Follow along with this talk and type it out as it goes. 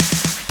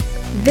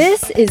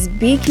This is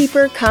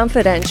Beekeeper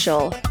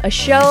Confidential, a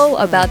show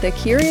about the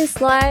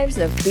curious lives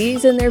of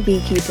bees and their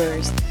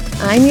beekeepers.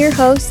 I'm your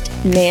host,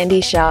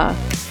 Mandy Shaw.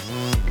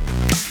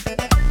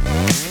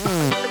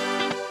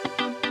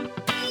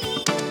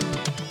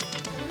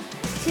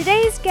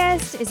 Today's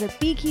guest is a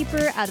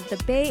beekeeper out of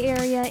the Bay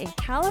Area in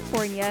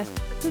California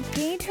who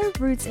gained her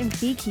roots in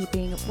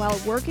beekeeping while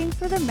working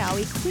for the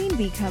Maui Queen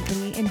Bee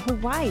Company in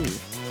Hawaii.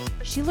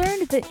 She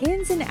learned the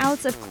ins and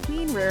outs of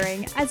queen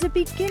rearing as a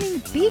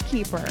beginning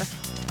beekeeper.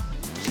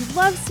 She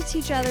loves to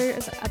teach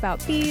others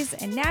about bees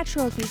and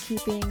natural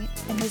beekeeping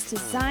and has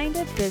designed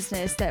a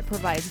business that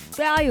provides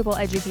valuable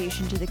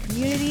education to the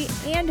community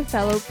and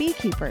fellow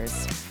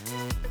beekeepers.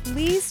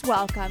 Please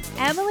welcome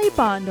Emily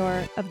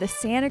Bondor of the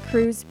Santa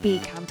Cruz Bee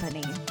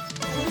Company.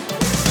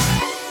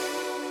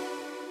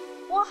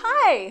 Well,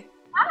 hi.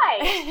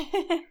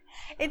 Hi.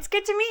 It's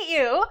good to meet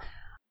you.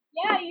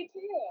 Yeah, you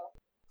too.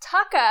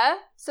 Taka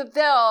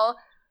Seville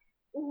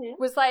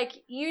was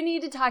like, you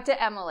need to talk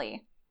to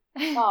Emily.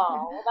 Oh,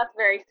 well, that's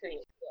very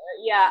sweet.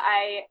 Yeah,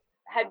 I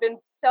had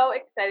been so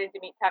excited to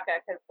meet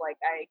Taka because,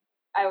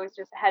 I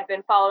had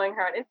been following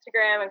her on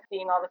Instagram and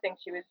seeing all the things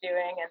she was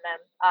doing, and then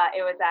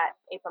it was at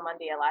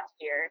Apiamundia last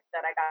year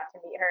that I got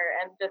to meet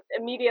her, and just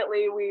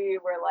immediately we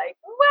were like,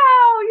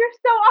 "Wow, you're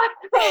so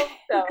awesome!"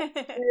 So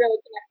we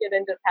really connected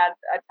and just had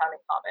a ton in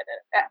common.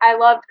 And I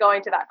loved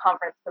going to that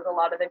conference because a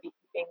lot of the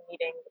beekeeping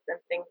meetings and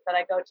things that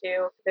I go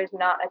to, there's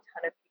not a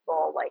ton of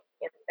people like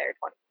in their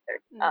 20s,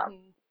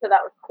 30s. So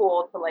that was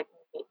cool to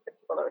meet the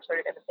people that were sort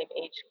of in the same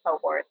age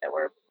cohort that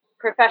were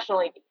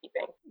professionally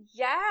beekeeping.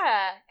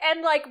 Yeah,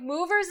 and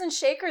movers and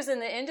shakers in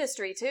the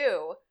industry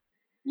too.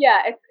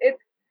 Yeah,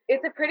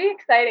 it's a pretty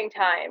exciting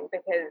time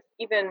because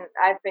even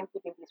I've been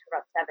keeping bees for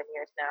about 7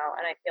 years now,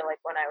 and I feel like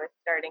when I was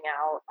starting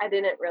out, I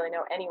didn't really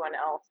know anyone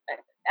else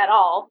at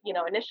all,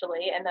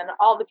 initially, and then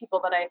all the people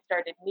that I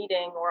started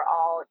meeting were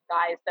all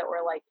guys that were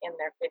in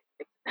their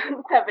 50s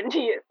and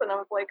 70s, and I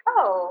was like,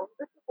 oh,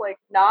 this is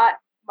not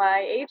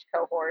my age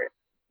cohort.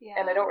 Yeah.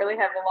 And I don't really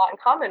have a lot in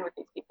common with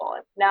these people.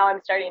 And now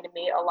I'm starting to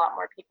meet a lot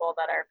more people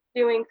that are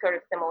doing sort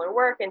of similar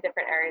work in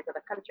different areas of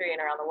the country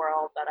and around the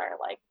world that are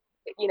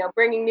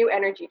bringing new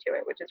energy to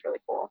it, which is really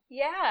cool.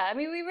 Yeah. I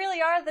mean, we really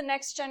are the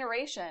next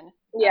generation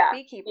of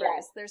beekeepers.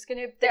 Yeah.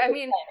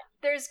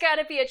 There's got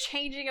to be a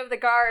changing of the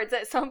guards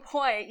at some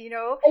point, Exactly.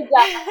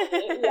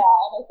 Yeah. And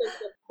I think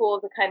it's cool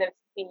to kind of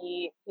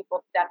see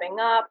people stepping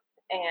up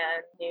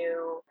and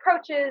new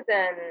approaches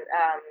and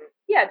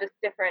just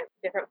different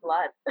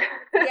blood.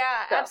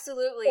 Yeah, so,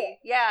 absolutely.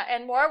 Yeah,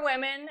 and more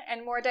women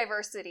and more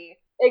diversity.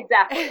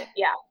 Exactly.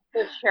 Yeah,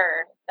 for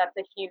sure. That's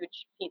a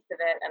huge piece of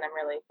it, and I'm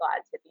really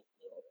glad to be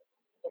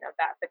seeing,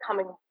 that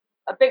becoming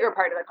a bigger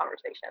part of the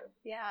conversation.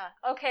 Yeah.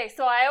 Okay,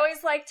 so I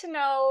always like to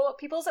know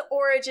people's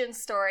origin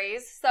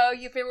stories. So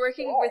you've been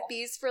working with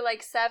bees for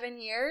 7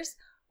 years.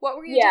 What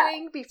were you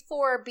doing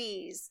before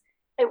bees?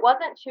 It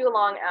wasn't too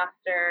long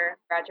after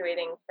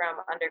graduating from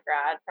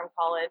undergrad, from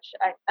college.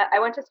 I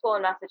went to school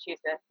in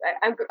Massachusetts.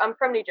 I'm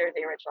from New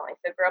Jersey originally,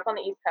 so grew up on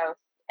the East Coast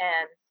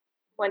and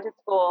went to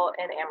school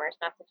in Amherst,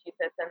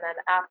 Massachusetts. And then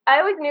I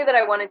always knew that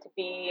I wanted to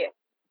be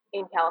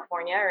in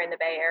California or in the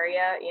Bay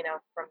Area,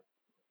 from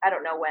I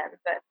don't know when.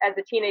 But as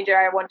a teenager,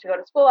 I wanted to go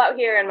to school out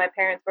here, and my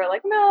parents were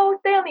like, no,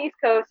 stay on the East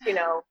Coast,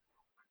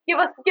 give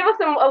us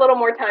a little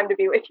more time to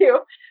be with you.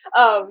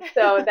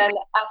 So then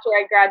after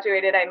I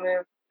graduated, I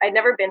moved. I'd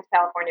never been to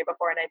California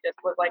before, and I just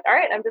was like, all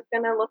right, I'm just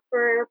going to look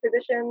for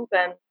positions.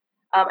 And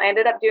I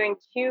ended up doing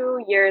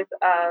 2 years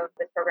of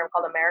this program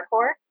called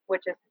AmeriCorps,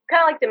 which is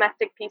kind of like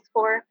domestic Peace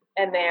Corps,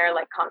 and they're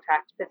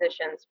contract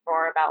positions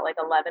for about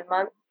 11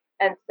 months.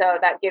 And so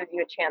that gives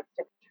you a chance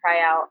to try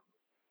out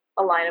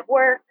a line of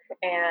work.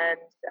 And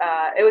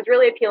it was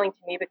really appealing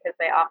to me because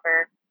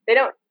they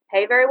don't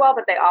pay very well,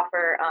 but they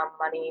offer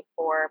money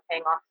for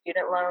paying off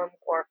student loans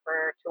or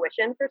for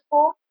tuition for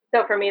school.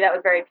 So for me, that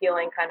was very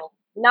appealing, kind of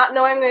not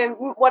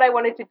knowing what I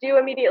wanted to do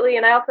immediately.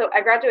 And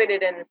I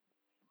graduated in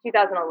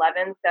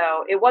 2011,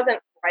 so it wasn't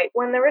right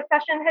when the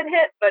recession had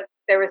hit, but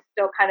there was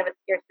still kind of a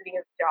scarcity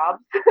of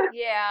jobs.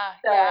 Yeah.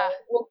 So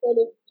we're sort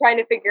of trying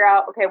to figure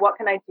out, okay, what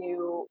can I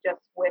do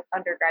just with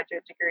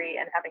undergraduate degree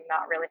and having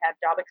not really had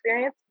job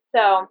experience?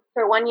 So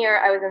for 1 year,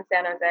 I was in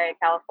San Jose,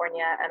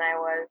 California, and I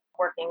was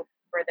working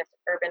for this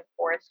urban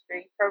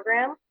forestry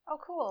program. Oh,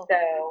 cool.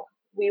 So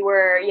we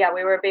were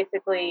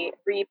basically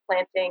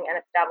replanting and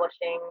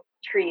establishing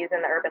trees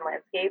in the urban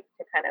landscape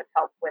to kind of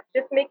help with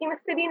just making the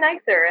city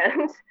nicer.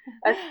 And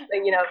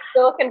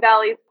Silicon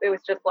Valley, it was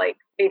just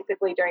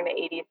basically during the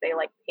 80s they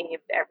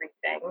paved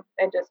everything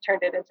and just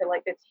turned it into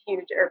this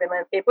huge urban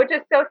landscape, which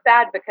is so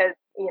sad because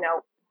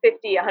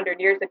 50, 100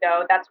 years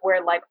ago, that's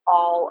where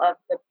all of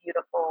the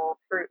beautiful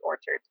fruit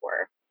orchards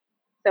were.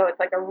 So it's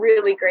a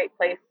really great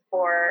place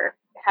for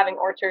having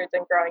orchards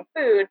and growing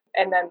food.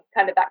 And then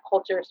kind of that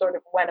culture sort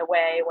of went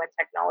away when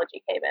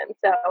technology came in.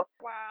 So,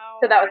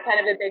 wow. So that was kind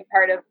of a big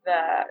part of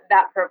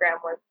that program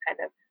was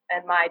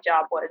and my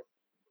job was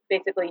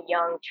basically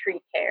young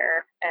tree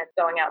care and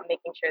going out and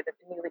making sure that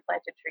the newly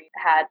planted trees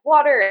had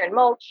water and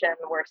mulch and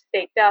were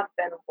staked up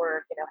and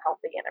were,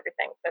 healthy and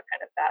everything. So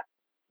kind of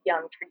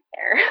young tree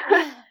care.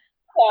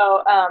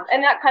 So,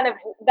 and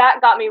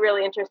that got me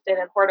really interested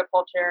in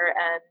horticulture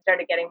and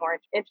started getting more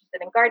interested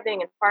in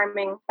gardening and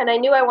farming. And I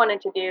knew I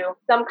wanted to do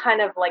some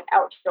kind of like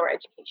outdoor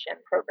education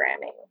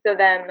programming. So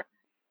then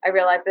I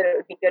realized that it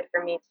would be good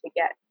for me to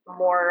get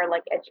more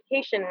like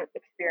education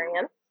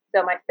experience.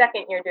 So my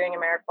second year doing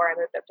AmeriCorps, I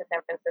moved up to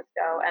San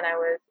Francisco and I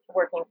was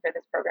working for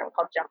this program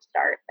called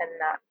Jumpstart. And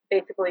that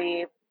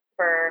basically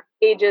for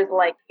ages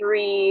like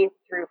 3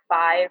 through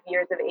 5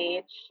 years of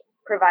age,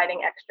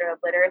 providing extra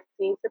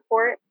literacy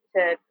support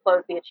to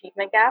close the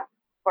achievement gap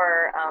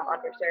for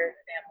underserved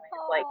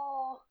families. Like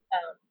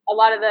a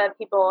lot of the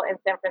people in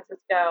San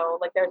Francisco,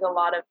 like there's a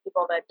lot of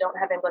people that don't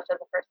have English as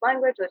a first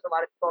language. There's a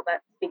lot of people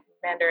that speak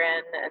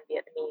Mandarin and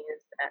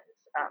Vietnamese, and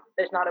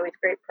there's not always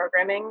great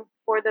programming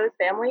for those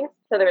families.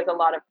 So there was a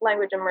lot of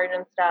language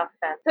immersion stuff.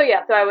 And so,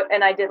 yeah,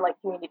 I did like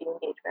community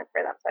engagement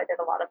for them. So I did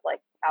a lot of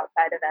like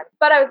outside events,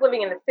 but I was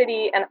living in the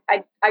city and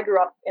I grew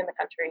up in the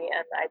country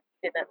and I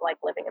didn't like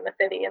living in the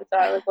city. And so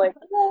I was like,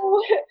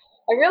 oh,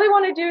 I really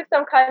want to do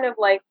some kind of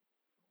like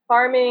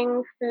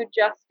farming, food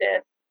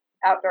justice,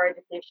 outdoor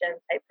education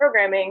type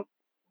programming,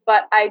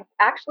 but I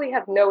actually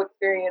have no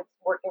experience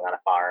working on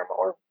a farm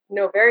or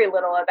know very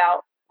little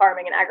about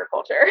farming and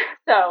agriculture.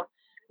 So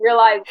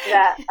realized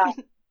that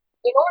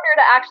in order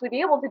to actually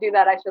be able to do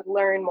that, I should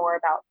learn more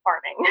about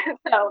farming.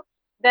 So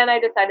then I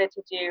decided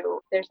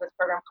there's this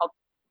program called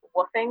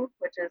WWOOFing,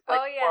 which is like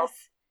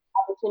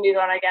opportunities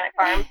on organic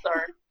farms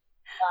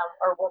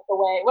or work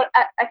away.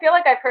 I feel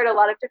like I've heard a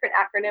lot of different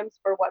acronyms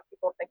for what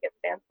people think it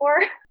stands for.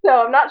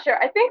 So I'm not sure.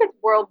 I think it's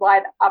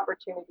Worldwide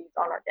Opportunities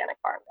on Organic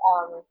Farms.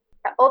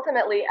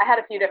 Ultimately, I had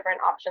a few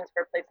different options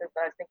for places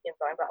that I was thinking of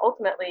going, but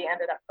ultimately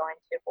ended up going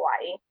to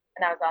Hawaii,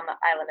 and I was on the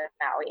island of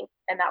Maui,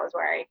 and that was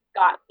where I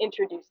got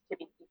introduced to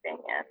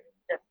beekeeping and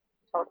just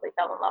totally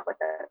fell in love with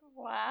it.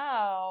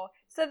 Wow.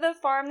 So the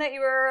farm that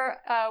you were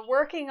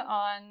working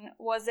on,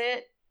 was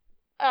it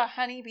a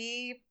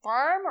honeybee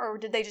farm, or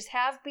did they just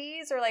have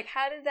bees, or like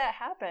how did that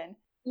happen?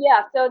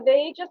 Yeah, so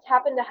they just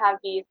happened to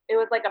have bees. It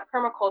was like a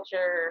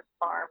permaculture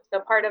farm.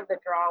 So part of the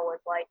draw was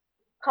like,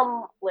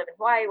 come live in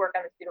Hawaii, work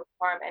on this beautiful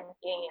farm, and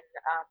gain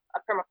a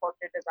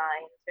permaculture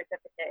design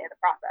certificate in the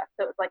process.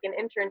 So it was like an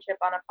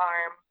internship on a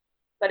farm,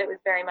 but it was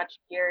very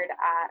much geared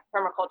at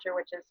permaculture,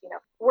 which is,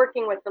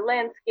 working with the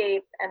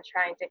landscape and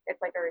it's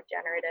like a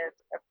regenerative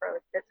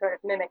approach that sort of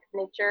mimics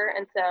nature.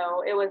 And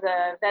so it was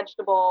a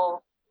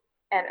vegetable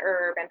and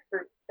herb and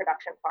fruit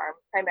production farm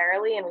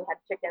primarily, and we had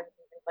chickens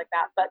and things like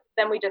that. But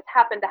then we just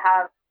happened to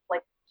have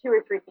like 2 or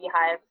 3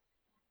 beehives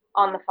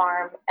on the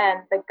farm,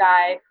 and the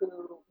guy who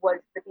was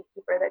the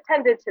beekeeper that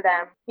tended to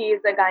them, he's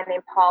a guy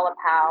named Paul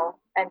Apau,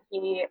 and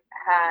he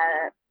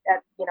had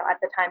at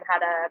the time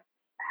had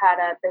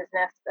a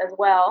business as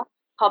well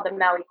called the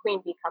Maui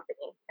Queen Bee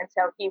Company. And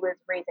so he was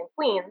raising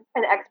queens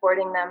and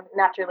exporting them,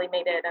 naturally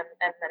mated, and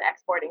then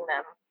exporting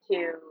them to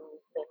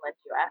mainland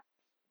US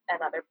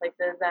and other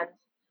places. And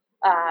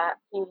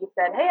he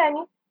said, hey,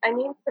 I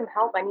need some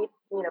help. I need,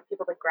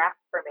 people to graft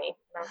for me.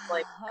 And I was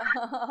like,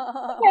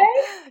 okay,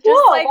 cool.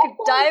 Just like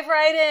dive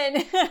right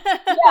in.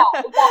 Yeah,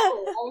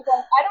 exactly. I was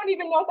like, I don't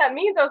even know what that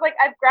means. I was like,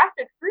 I've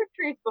grafted fruit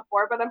trees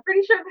before, but I'm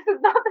pretty sure this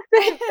is not the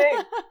same thing.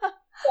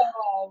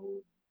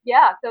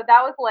 So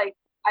that was like,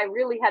 I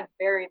really had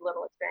very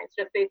little experience,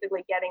 just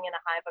basically getting in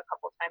a hive a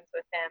couple times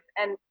with him.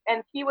 And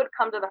he would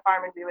come to the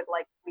farm and we as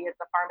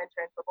the farm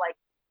interns would like,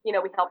 we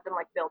helped him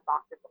like build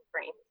boxes and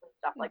frames and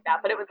stuff like that.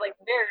 But it was like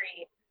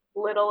very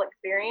little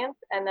experience.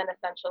 And then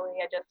essentially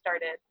I just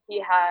started,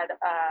 he had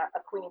a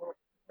queen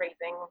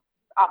raising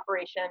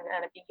operation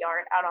and a bee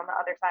yard out on the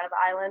other side of the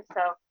island.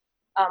 So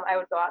I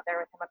would go out there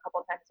with him a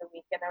couple times a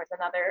week. And there was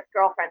another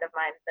girlfriend of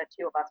mine, the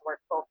two of us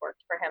both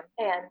worked for him.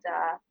 And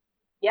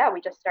we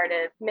just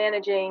started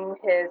managing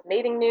his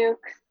mating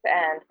nukes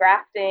and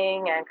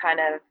grafting and kind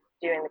of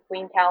doing the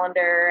queen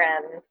calendar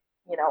and,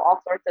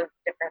 all sorts of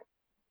different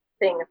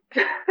things.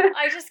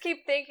 I just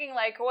keep thinking,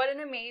 like, what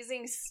an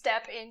amazing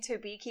step into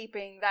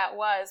beekeeping that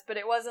was. But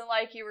it wasn't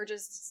like you were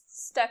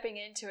just stepping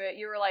into it.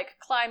 You were, like,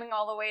 climbing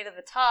all the way to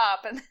the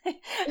top. And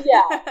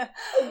yeah,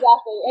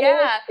 exactly. And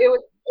it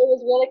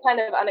was really kind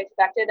of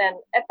unexpected. And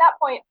at that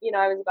point,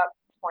 I was about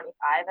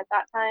 25 at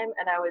that time,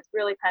 and I was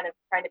really kind of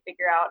trying to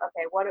figure out,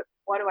 okay, what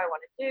do I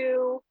want to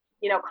do?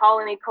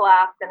 Colony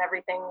collapse and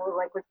everything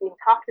was being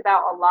talked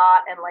about a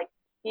lot, and like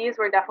bees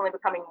were definitely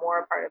becoming more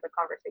a part of the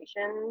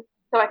conversation.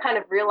 So I kind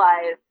of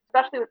realized,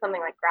 especially with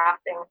something like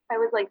grafting, I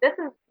was like, this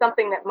is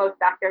something that most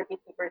backyard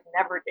beekeepers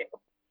never do.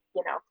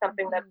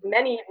 Something that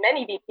many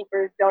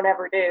beekeepers don't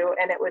ever do.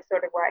 And it was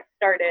sort of where I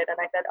started. And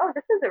I said, oh,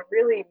 this is a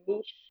really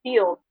niche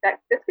field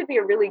that this could be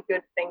a really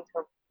good thing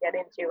to get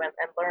into and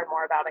learn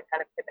more about and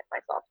kind of pivot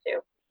myself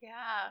to.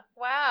 Yeah.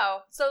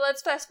 Wow. So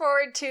let's fast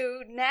forward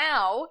to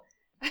now.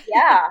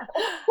 Yeah.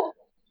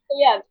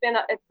 Yeah,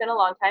 it's been a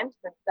long time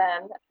since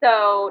then.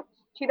 So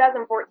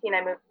 2014,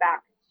 I moved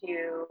back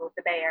to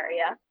the Bay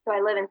Area. So I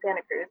live in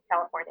Santa Cruz,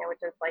 California,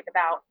 which is like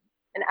about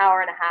an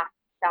hour and a half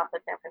south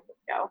of San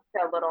Francisco.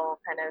 So a little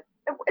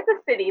it's a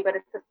city, but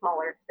it's a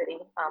smaller city,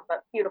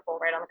 but beautiful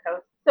right on the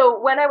coast. So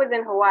when I was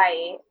in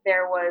Hawaii,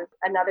 there was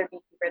another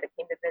beekeeper that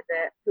came to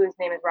visit whose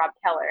name is Rob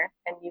Keller,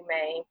 and you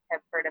may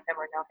have heard of him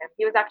or know him.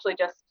 He was actually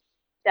just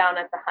down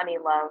at the Honey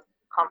Love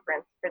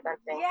conference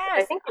presenting. Yes,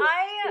 I think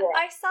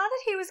I saw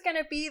that he was going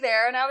to be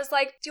there, and I was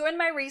like doing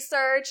my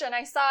research, and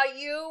I saw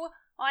you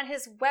on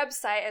his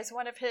website as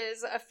one of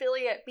his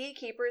affiliate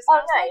beekeepers. And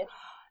I was nice. like,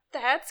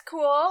 that's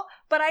cool,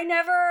 but I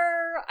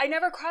never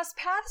crossed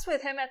paths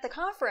with him at the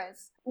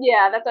conference.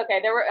 Yeah, that's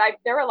okay. There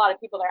were a lot of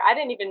people there. I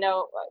didn't even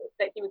know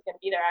that he was going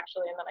to be there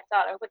actually, and then I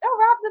saw it. I was like, oh,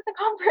 Rob's at the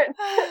conference.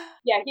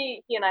 Yeah, he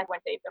and I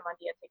went to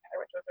Apiamundia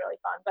together, which was really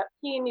fun. But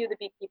he knew the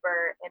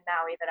beekeeper in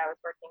Maui that I was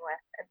working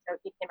with, and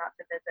so he came out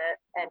to visit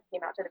and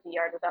came out to the bee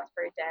yard with us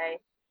for a day.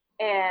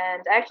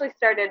 And I actually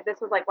started, this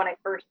was like when I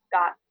first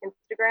got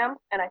Instagram,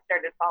 and I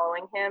started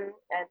following him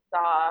and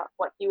saw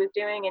what he was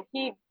doing. And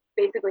he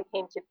basically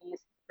came to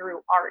bees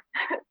through art,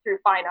 through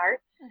fine art.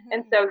 Mm-hmm.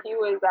 And so he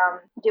was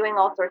doing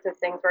all sorts of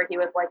things where he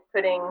was like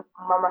putting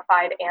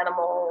mummified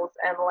animals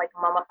and like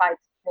mummified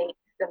snakes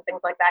and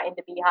things like that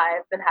into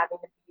beehives and having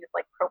the bees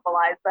like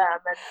propolis them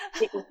and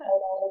taking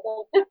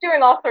photos and just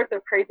doing all sorts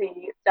of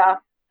crazy stuff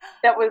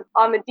that was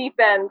on the deep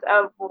end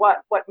of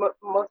what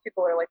most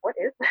people are like, what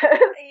is this?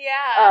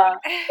 Yeah.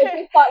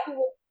 I thought he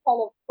was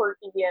kind of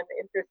quirky and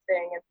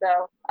interesting, and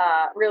so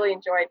really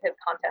enjoyed his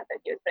content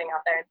that he was putting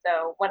out there. And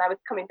so when I was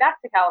coming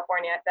back to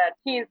California, I said,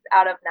 he's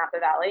out of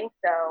Napa Valley,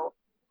 so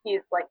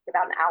he's like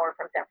about an hour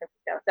from San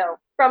Francisco. So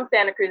from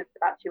Santa Cruz, it's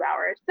about 2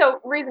 hours. So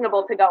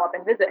reasonable to go up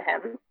and visit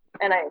him.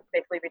 And I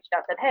basically reached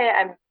out and said, hey,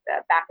 I'm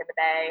back in the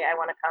Bay. I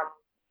want to come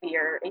see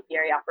your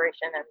apiary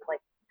operation and like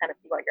kind of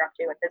see what you're up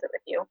to and visit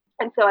with you.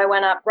 And so I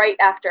went up right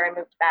after I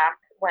moved back,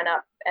 went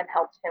up and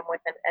helped him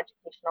with an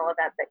educational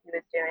event that he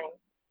was doing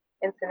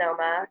in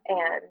Sonoma.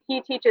 And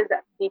he teaches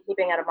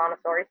beekeeping at a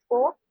Montessori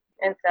school.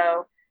 And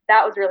so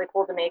that was really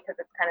cool to me because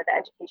it's kind of the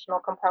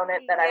educational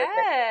component that I was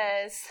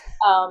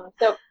missing.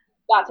 So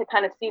got to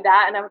kind of see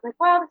that, and I was like,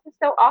 wow, this is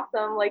so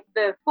awesome. Like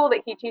the school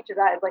that he teaches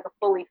at is like a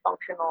fully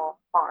functional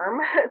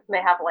farm.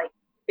 They have like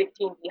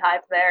 15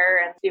 beehives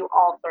there and do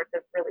all sorts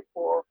of really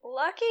cool.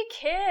 Lucky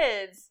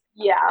kids.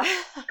 Yeah.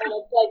 And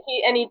it's like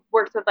he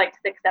works with like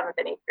 6th, 7th,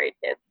 and 8th grade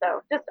kids.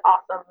 So just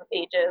awesome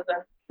ages.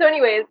 And so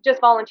anyways, just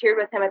volunteered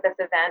with him at this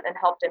event and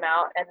helped him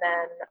out. And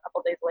then a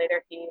couple days later,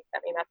 he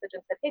sent me a message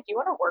and said, hey, do you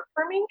want to work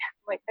for me?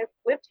 I'm like, I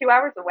live 2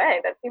 hours away.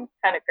 That seems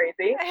kind of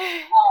crazy.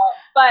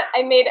 But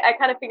I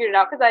kind of figured it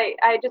out because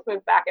I just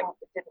moved back and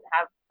didn't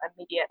have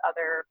immediate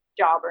other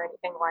job or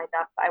anything lined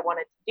up. I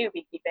wanted to do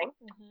beekeeping.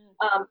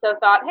 Mm-hmm. So I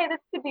thought, hey,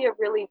 this could be a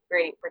really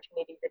great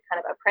opportunity to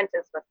kind of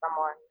apprentice with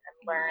someone and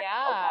learn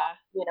a lot,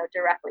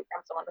 directly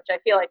from someone, which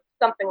I feel like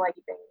something like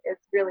beekeeping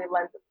really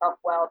lends itself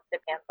well to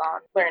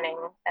hands-on learning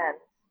and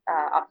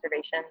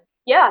observation.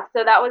 Yeah,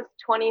 so that was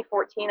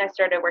 2014. I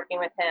started working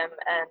with him,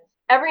 and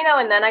every now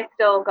and then I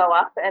still go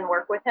up and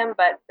work with him,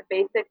 but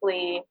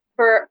basically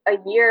for a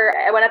year,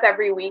 I went up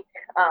every week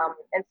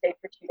and stayed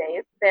for 2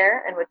 days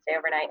there and would stay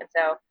overnight. And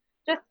so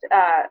just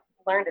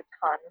learned a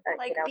ton.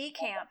 Like bee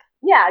camp.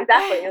 Yeah,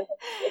 exactly. It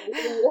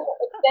was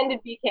extended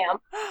bee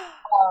camp.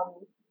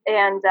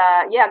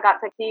 Got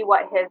to see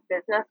what his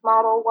business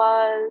model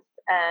was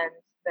and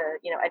the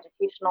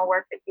educational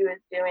work that he was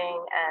doing.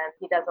 And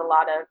he does a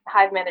lot of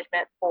hive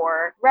management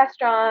for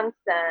restaurants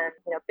and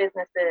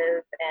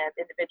businesses and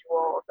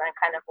individuals, and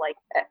kind of like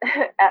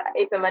at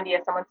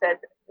Apiamundia someone said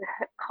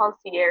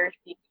concierge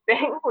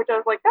beekeeping, which I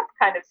was like, that's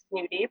kind of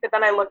snooty, but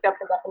then I looked up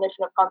the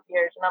definition of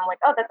concierge and I'm like,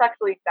 oh, that's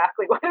actually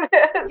exactly what it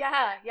is.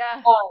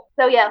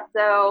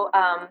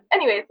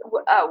 Anyways,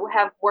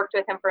 have worked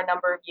with him for a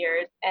number of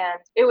years,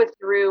 and it was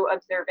through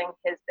observing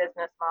his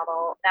business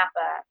model,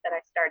 Napa, that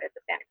I started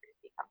the Santa Cruz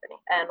Bee Company.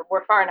 And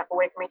we're far enough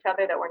away from each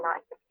other that we're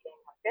not in competing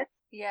markets.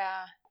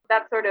 Yeah.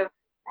 That's sort of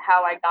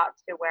how I got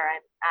to where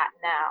I'm at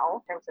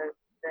now in terms of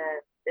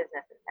the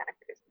business in Santa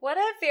Cruz. What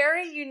a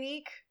very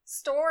unique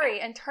story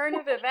and turn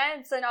of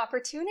events and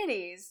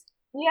opportunities.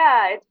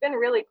 Yeah, it's been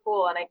really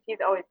cool, and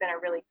he's always been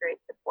a really great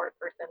support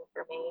person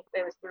for me.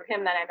 It was through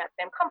him that I met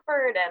Sam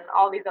Comfort and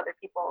all these other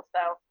people,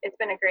 so it's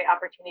been a great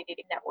opportunity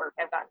to network.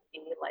 I've gotten to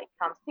see like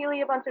Tom Seeley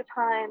a bunch of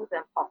times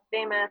and Paul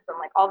Stamus and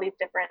like all these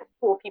different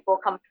cool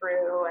people come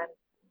through, and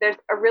there's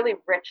a really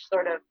rich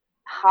sort of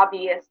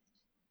hobbyist,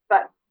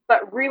 but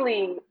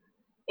really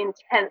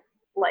intense,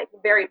 like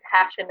very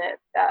passionate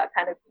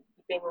kind of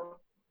beekeeping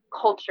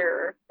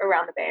culture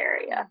around the Bay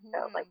Area. Mm-hmm.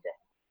 So like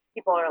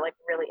people are like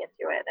really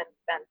into it and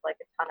spend like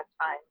a ton of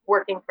time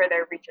working for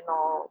their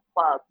regional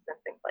clubs and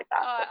things like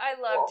that. I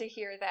love to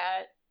hear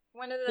that.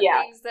 One of the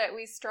things that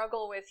we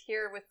struggle with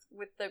here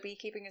with the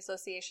Beekeeping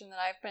Association that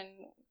I've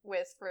been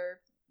with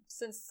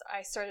since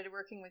I started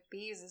working with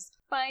bees is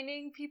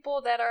finding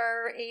people that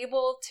are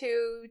able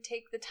to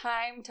take the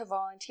time to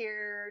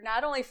volunteer,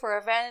 not only for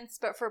events,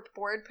 but for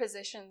board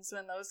positions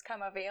when those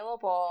come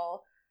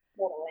available.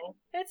 Totally.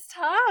 It's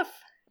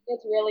tough.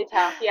 It's really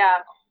tough,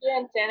 yeah. Here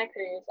in Santa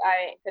Cruz,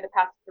 for the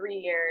past 3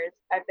 years,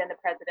 I've been the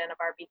president of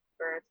our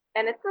beekeepers,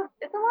 and it's a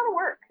lot of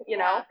work, you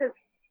know, because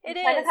It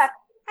is.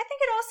 I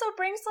think it also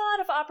brings a lot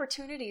of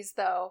opportunities,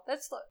 though.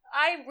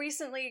 I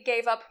recently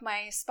gave up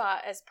my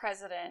spot as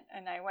president,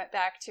 and I went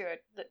back to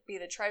be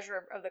the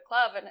treasurer of the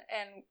club.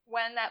 And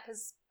when that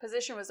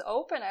position was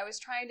open, I was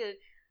trying to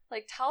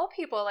tell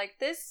people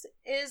this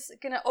is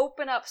going to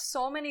open up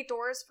so many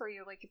doors for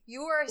you. If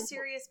you are a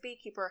serious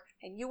beekeeper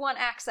and you want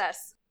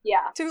access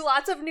to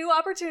lots of new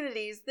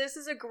opportunities, this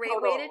is a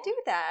great way to do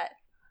that.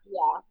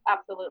 Yeah,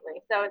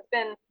 absolutely. So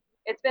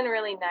it's been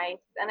really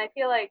nice, and I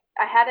feel like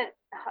I hadn't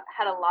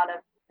had a lot of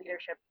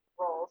leadership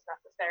roles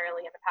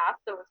necessarily in the past,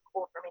 so it was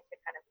cool for me to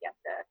kind of get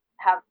to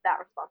have that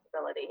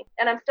responsibility.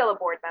 And I'm still a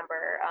board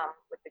member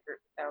with the group,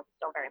 so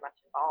still very much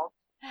involved.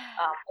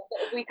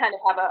 We kind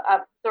of have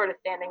a sort of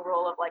standing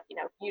rule of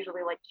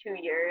usually 2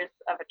 years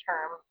of a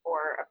term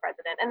for a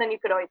president, and then you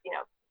could always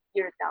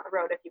years down the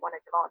road if you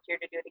wanted to volunteer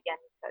to do it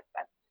again, you could.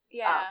 But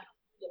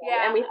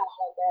and we have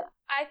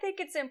I think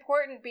it's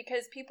important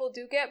because people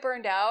do get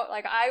burned out.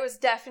 I was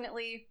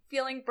definitely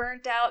feeling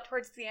burnt out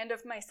towards the end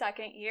of my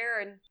second year,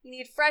 and you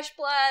need fresh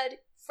blood,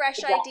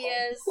 fresh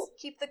ideas,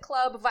 keep the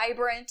club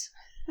vibrant.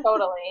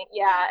 Totally,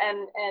 yeah.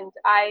 And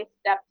I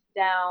stepped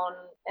down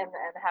and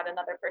had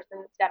another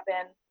person step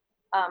in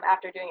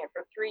after doing it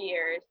for 3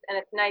 years. And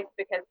it's nice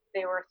because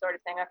they were sort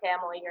of saying, okay,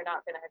 Emily, you're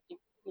not going to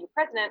be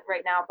president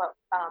right now, but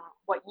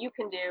what you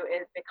can do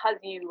is, because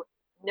you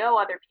know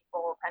other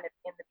people kind of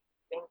in the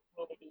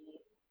community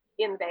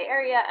in the Bay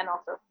Area and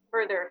also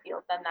further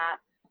afield than that,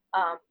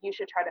 you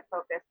should try to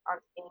focus on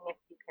seeing if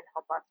you can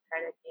help us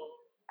try to gain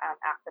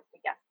access to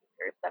guest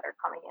speakers that are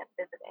coming in,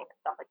 visiting, and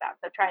stuff like that.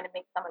 So trying to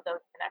make some of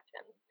those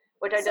connections,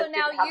 which I just So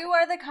now you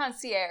are the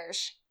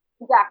concierge.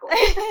 Exactly.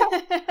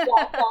 So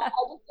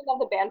I just didn't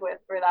have the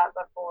bandwidth for that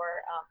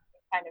before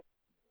kind of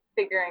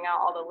figuring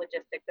out all the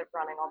logistics of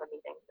running all the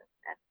meetings and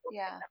so.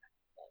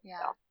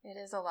 It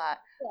is a lot.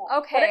 Yeah.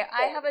 Okay,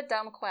 I have a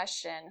dumb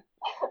question.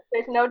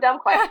 There's no dumb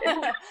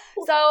question.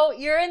 So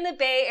you're in the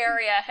Bay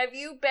Area. Have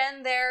you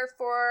been there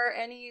for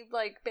any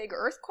big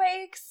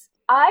earthquakes?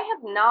 I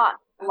have not,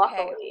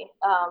 luckily.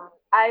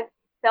 I've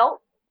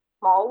felt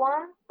small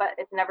ones, but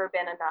it's never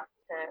been enough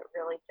to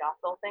really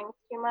jostle things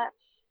too much.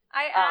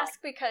 I ask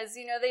because,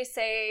 they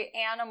say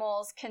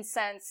animals can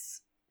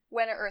sense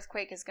when an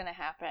earthquake is going to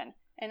happen.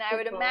 And I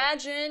would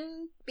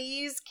imagine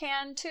bees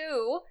can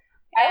too.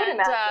 I would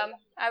imagine.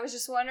 I was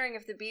just wondering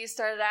if the bees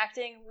started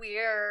acting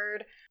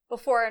weird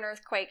before an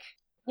earthquake.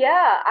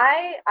 Yeah,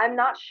 I'm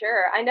not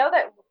sure. I know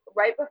that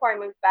right before I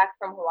moved back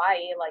from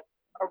Hawaii,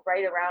 or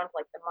right around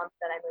the month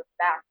that I moved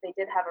back, they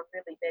did have a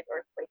really big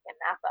earthquake in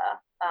Napa.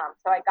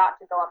 So I got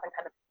to go up and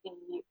kind of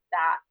see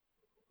that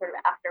sort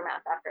of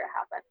aftermath after it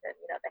happened. And,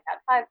 they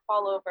had hives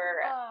fall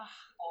over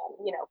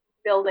and,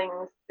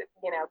 buildings,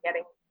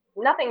 getting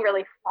nothing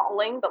really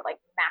falling, but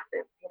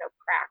massive,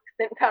 cracks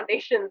in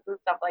foundations and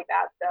stuff like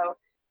that. So,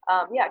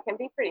 it can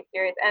be pretty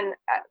serious. And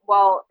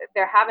while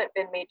there haven't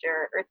been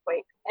major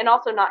earthquakes, and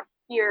also not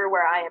here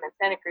where I am in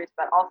Santa Cruz,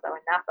 but also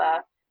in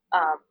Napa,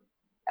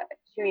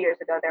 2 years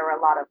ago, there were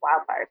a lot of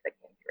wildfires that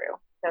came through.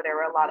 So there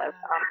were a lot of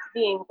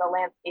seeing the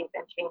landscape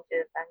and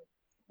changes. And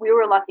we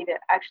were lucky to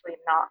actually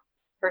not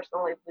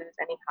personally lose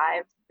any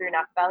hives through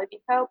Napa Valley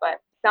Bee Co.,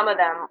 but some of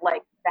them,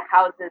 the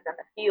houses and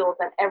the fields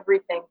and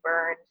everything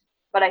burned.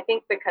 But I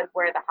think because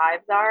where the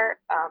hives are,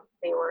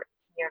 they were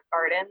near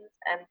gardens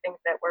and things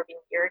that were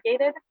being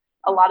irrigated,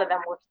 a lot of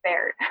them were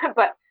spared.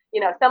 But,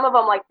 some of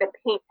them, the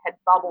paint had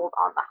bubbled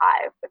on the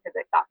hive because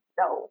it got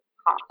so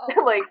hot.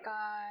 Oh, my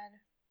God.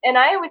 And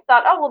I always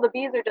thought, oh, well, the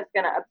bees are just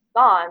going to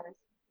abscond.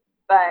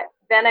 But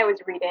then I was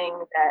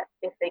reading that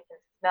if they can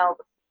smell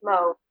the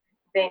smoke,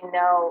 they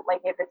know,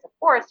 if it's a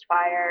forest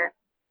fire,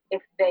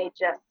 if they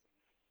just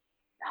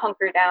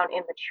hunker down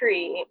in the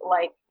tree,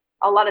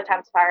 a lot of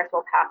times fires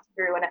will pass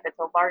through, and if it's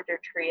a larger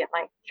tree, it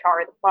might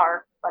char the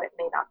bark, but it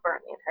may not burn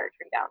the entire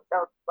tree down.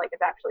 So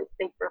it's actually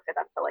safer for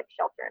them to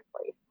shelter in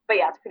place. But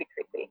yeah, it's pretty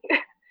creepy.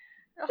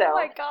 Oh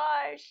my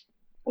gosh.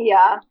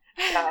 Yeah.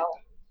 So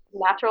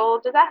natural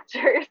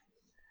disasters.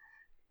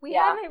 We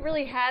haven't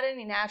really had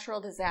any natural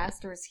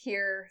disasters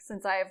here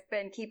since I've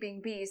been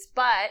keeping bees,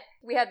 but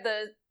we had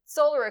the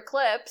solar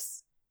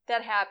eclipse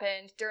that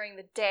happened during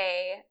the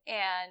day,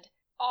 and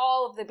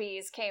all of the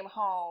bees came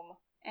home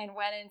and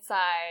went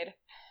inside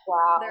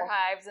their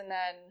hives, and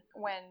then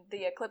when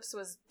the eclipse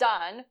was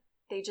done,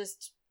 they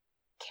just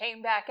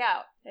came back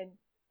out and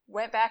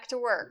went back to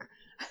work.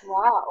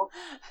 Wow.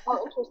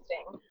 Oh,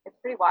 interesting. It's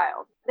pretty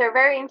wild. They're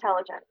very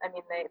intelligent. I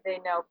mean,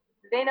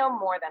 they know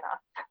more than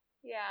us.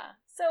 Yeah.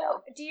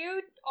 So do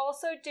you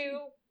also do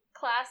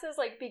classes,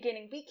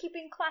 beginning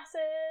beekeeping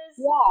classes?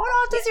 Yeah. What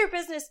all does your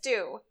business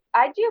do?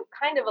 I do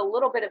kind of a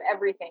little bit of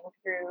everything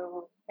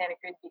through Santa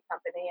Cruz Bee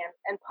Company.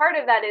 And part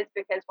of that is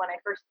because when I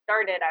first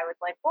started, I was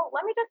like, well,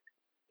 let me just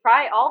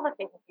try all the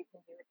things you can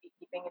do with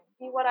beekeeping and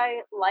see what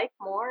I like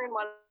more and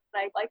what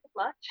I like as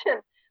much.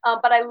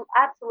 But I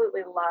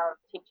absolutely love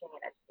teaching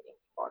and educating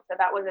people. So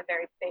that was a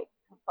very big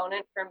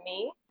component for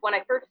me. When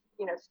I first,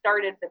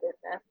 started the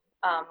business,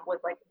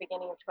 was the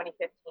beginning of 2015.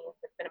 So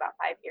it's been about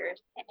 5 years.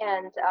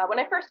 And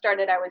when I first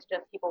started, I was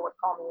just, people would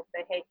call me and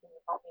say, hey, can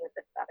you help me with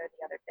this, that, or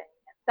the other thing?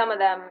 And some of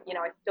them,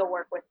 I still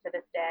work with to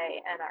this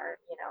day and are,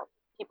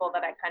 people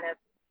that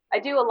I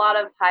do a lot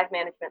of hive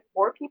management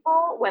for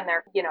people when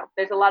they're,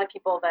 there's a lot of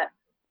people that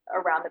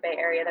around the Bay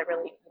Area that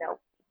really,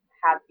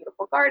 have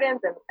beautiful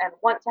gardens and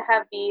want to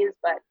have bees,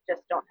 but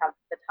just don't have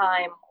the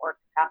time or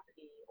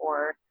capacity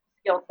or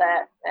skill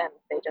set. And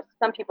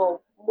some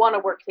people want to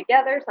work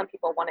together. Some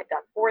people want it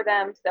done for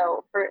them.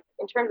 So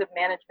in terms of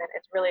management,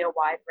 it's really a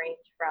wide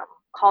range from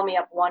call me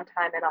up one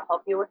time and I'll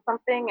help you with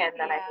something. And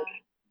then I will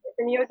hear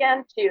from you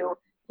again to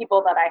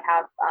people that I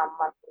have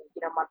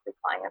monthly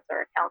clients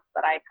or accounts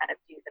that I kind of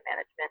do the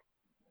management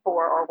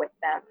for or with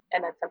them.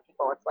 And then some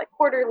people it's like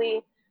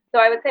quarterly. So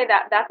I would say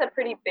that that's a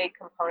pretty big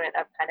component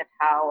of kind of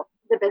how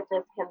the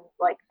business can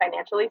like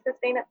financially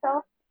sustain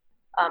itself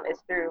is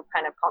through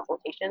kind of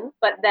consultation.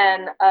 But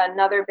then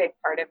another big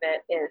part of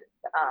it is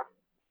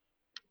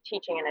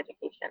teaching and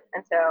education.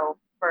 And so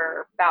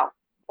for about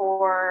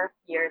 4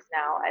 years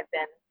now, I've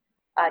been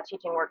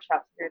teaching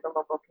workshops through the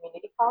local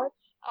community college.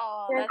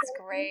 Oh, that's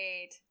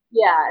great.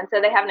 Yeah, and so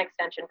they have an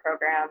extension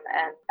program,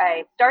 and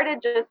I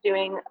started just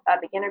doing a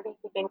beginner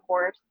beekeeping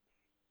course,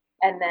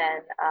 and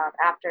then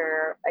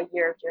after a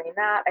year of doing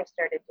that, I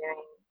started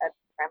doing a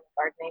friendly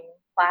gardening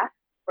class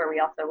where we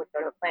also would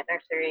go to a plant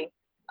nursery.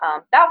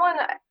 That one,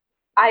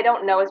 I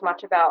don't know as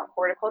much about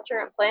horticulture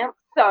and plants,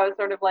 so I was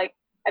sort of like,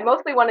 I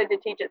mostly wanted to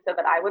teach it so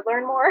that I would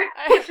learn more.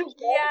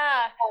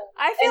 Yeah,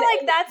 I feel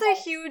like that's a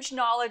huge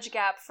knowledge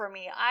gap for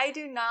me. I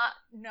do not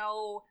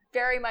know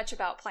very much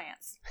about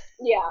plants.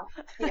 Yeah,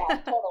 totally.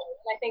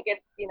 And I think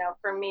it's,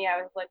 for me,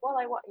 I was like, well,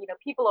 I want,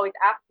 people always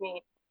ask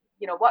me,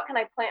 what can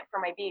I plant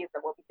for my bees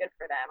that will be good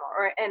for them?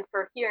 And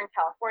for here in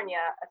California,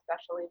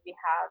 especially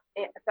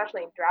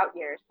especially in drought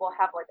years, we'll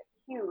have like a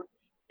huge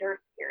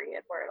dearth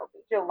period where it'll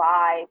be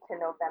July to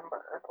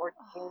November or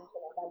June to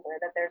November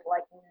that there's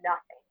like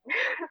nothing.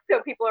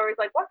 So people are always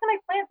like, what can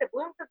I plant that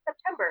blooms in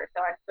September?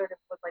 So I sort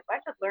of was like, well,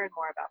 I should learn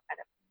more about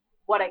kind of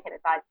what I can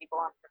advise people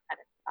on for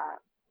kind of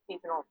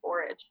seasonal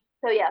forage.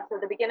 So yeah,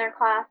 so the beginner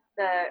class,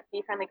 the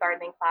bee-friendly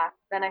gardening class,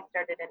 then I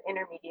started an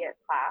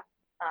intermediate class.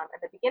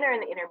 And the beginner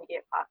and the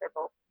intermediate class are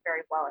both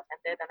very well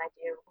attended, and I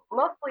do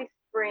mostly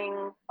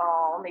spring,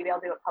 fall. Maybe I'll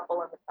do a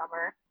couple in the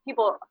summer.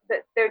 People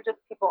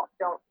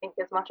don't think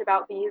as much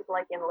about bees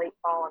like in late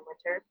fall and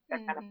winter.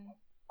 They're kind of like,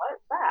 what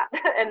is that?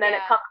 And then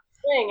it comes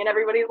spring, and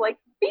everybody's like,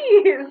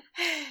 bees.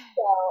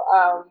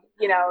 So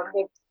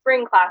the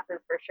spring classes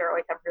for sure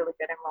always have really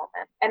good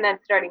enrollment. And then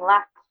starting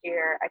last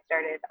year, I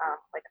started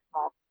like a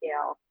small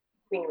scale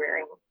queen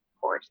rearing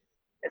course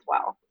as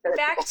well. So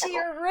back to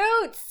your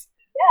roots.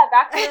 Yeah,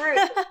 back to the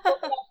roots.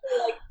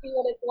 Like see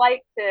what it's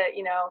like to,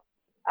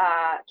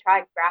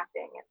 try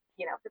grafting, and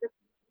because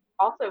it's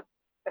also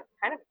a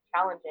kind of a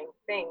challenging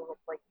thing with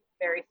like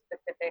very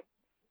specific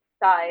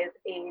size,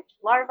 age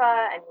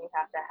larva, and you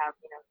have to have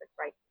the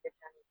right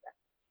conditions. And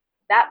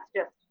that's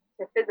just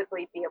to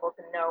physically be able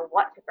to know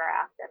what to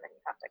graft, and then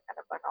you have to kind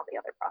of learn all the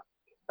other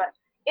processes. But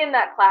in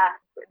that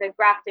class, the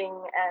grafting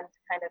and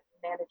kind of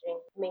managing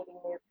mating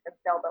nukes and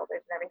cell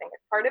builders and everything is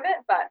part of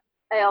it. But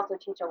I also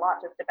teach a lot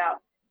just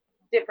about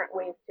different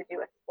ways to do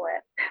a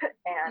split.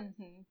 And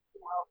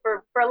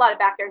for a lot of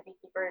backyard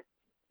beekeepers,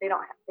 they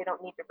don't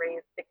need to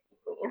raise 60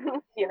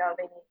 queens. They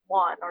need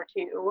 1 or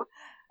 2.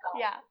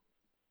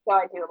 So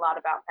I do a lot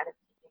about kind of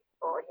teaching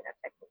people,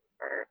 techniques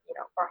for,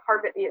 or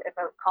harvest. If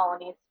a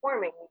colony is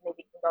swarming,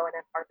 maybe you can go in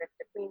and harvest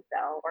a queen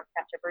cell or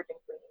catch a virgin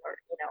queen, or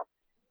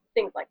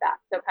things like that.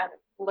 So kind of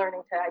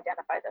learning to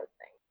identify those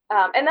things.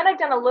 And then I've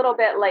done a little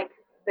bit like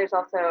there's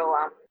also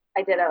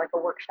I did a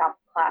workshop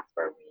class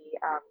where we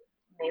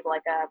made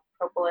like a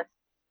propolis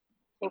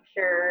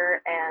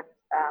tincture and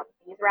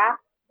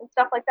beeswax and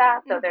stuff like that.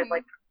 So there's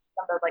like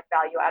some of those like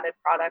value added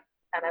products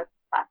kind of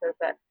classes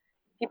that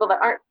people that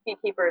aren't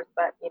beekeepers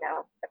but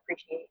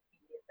appreciate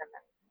bees, and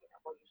then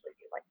we'll usually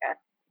do like a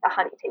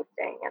honey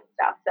tasting and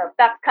stuff. So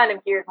that's kind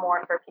of geared more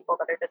for people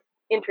that are just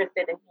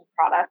interested in bee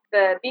products.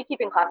 The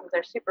beekeeping classes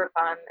are super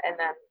fun, and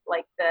then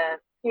like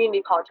the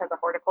community college has a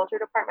horticulture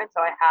department,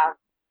 so I have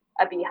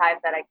a beehive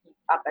that I keep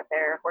up at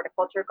their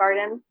horticulture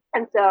garden.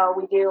 And so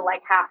we do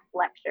like half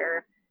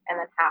lecture and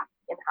then half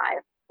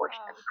in-hive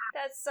portion. Oh,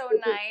 that's so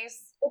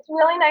nice. It's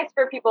really nice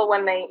for people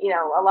when they,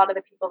 a lot of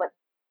the people that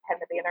attend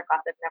the beginner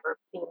class have never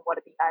seen what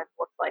a beehive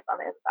looks like on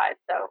the inside.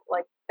 So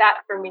like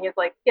that for me is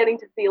like getting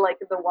to see like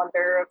the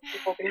wonder of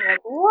people being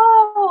like,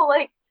 whoa,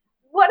 like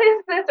what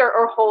is this?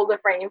 Or hold a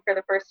frame for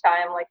the first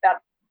time. Like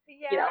that's,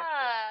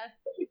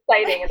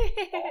 exciting.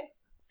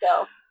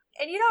 So.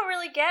 And you don't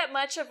really get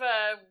much of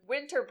a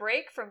winter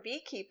break from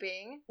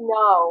beekeeping.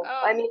 No.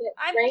 Oh, I mean,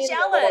 I'm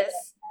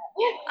jealous.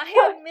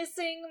 I am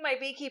missing my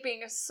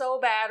beekeeping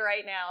so bad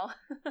right now.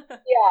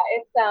 Yeah,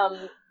 it's,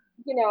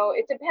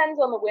 it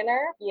depends on the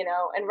winter,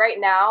 and right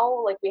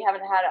now, like, we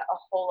haven't had a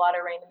whole lot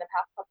of rain in the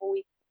past couple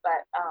weeks,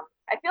 but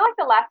I feel like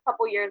the last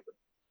couple years,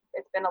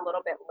 it's been a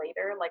little bit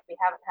later. Like, we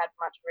haven't had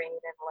much rain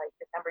in, like,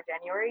 December,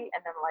 January,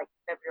 and then, like,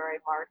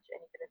 February, March, and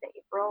even into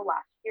April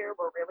last year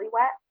were really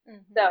wet.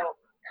 So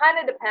kind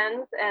of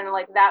depends, and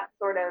like that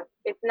sort of,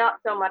 it's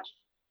not so much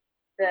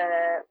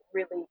the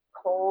really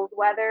cold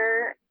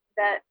weather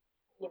that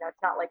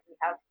it's not like we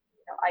have,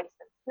 ice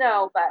and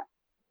snow, but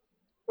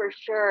for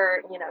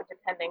sure,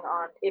 depending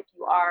on if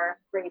you are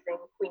raising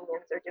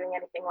queens or doing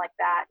anything like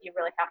that, you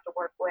really have to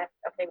work with,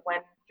 okay, when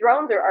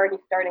drones are already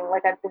starting,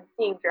 like I've been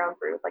seeing drone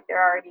brood, like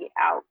they're already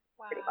out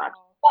pretty much.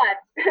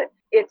 But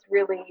it's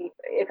really,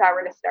 if I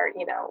were to start,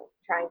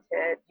 trying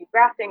to do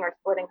grafting or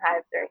splitting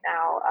hives right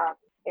now,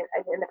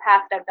 in the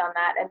past I've done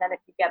that. And then if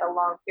you get a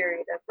long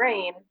period of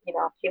rain,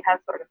 she has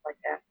sort of like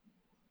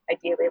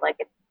ideally like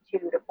a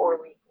 2 to 4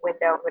 week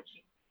window in which she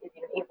is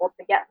even able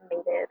to get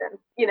mated, and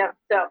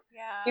so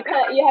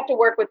you have to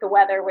work with the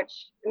weather,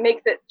 which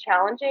makes it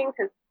challenging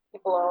because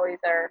people always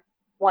are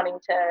wanting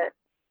to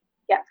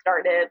get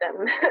started,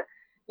 and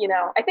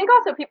I think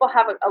also people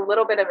have a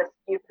little bit of a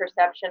skewed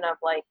perception of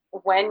like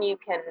when you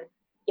can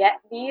get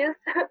bees.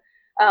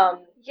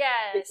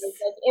 Yes. Because,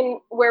 like, in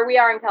where we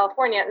are in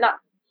California, not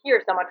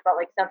here so much, but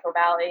like Central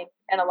Valley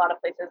and a lot of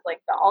places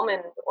like the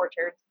almond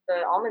orchards,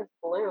 the almonds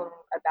bloom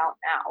about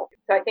now.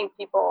 So I think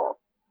people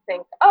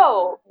think,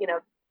 oh,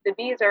 the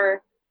bees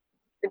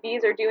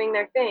are doing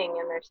their thing,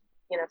 and there's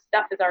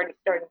stuff is already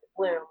starting to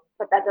bloom.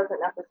 But that doesn't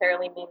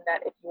necessarily mean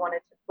that if you wanted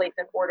to place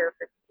an order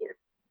for bees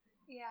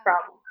from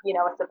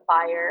a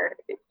supplier,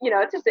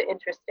 it's just an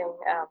interesting.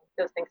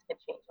 Those things can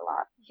change a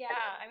lot. Yeah,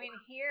 I mean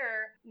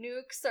here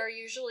nukes are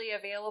usually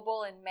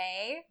available in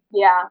May.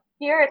 Yeah,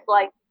 here it's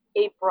like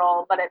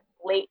April, but it's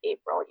late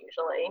April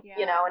usually.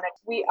 And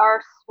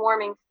our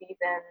swarming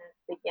season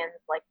begins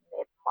like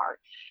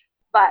mid-March.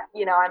 But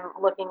I'm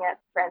looking at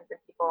friends and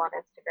people on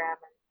Instagram,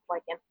 and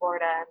like in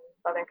Florida and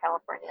Southern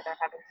California, they're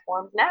having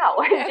swarms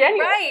now in January.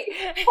 Right.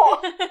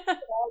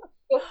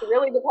 It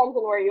really depends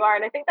on where you are,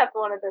 and I think that's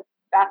one of the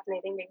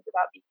fascinating things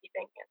about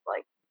beekeeping is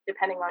like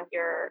depending on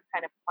your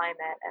kind of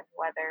climate and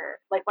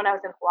weather. Like when I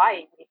was in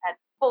Hawaii, we had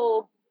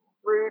full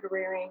brood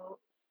rearing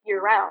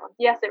year round.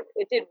 Yes,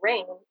 it did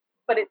rain,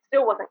 but it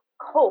still wasn't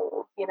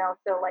cold,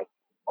 So like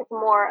it's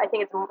more. I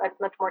think it's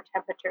much more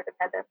temperature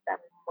dependent than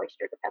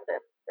moisture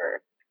dependent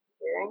for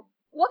rearing.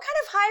 What kind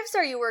of hives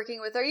are you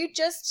working with? Are you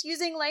just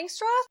using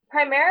Langstroth?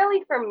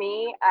 Primarily for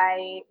me,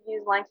 I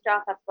use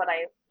Langstroth. That's what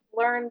I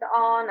learned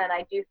on, and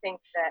I do think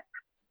that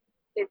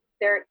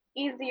they're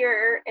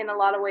easier in a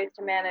lot of ways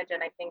to manage,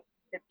 and I think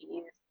the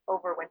bees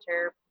over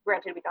winter,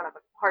 granted we don't have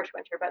a harsh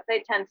winter, but they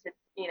tend to,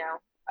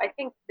 I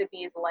think the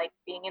bees like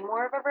being in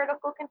more of a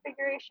vertical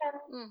configuration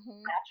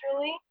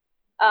naturally.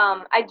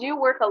 I do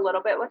work a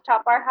little bit with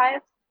top bar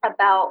hives.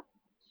 About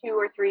 2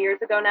 or 3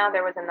 years ago now,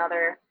 there was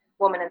another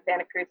woman in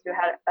Santa Cruz who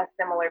had a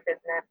similar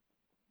business,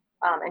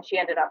 and she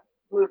ended up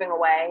moving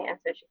away, and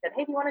so she said,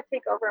 hey, do you want to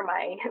take over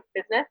my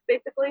business,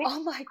 basically?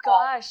 Oh my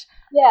gosh.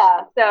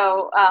 Yeah,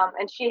 so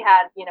and she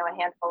had a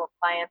handful of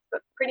clients,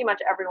 but pretty much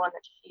everyone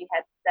that she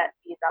had set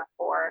these up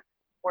for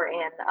were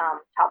in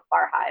top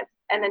bar hives.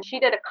 And then she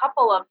did a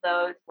couple of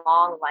those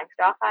long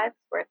Langstroth hives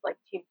where it's like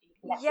 2 deep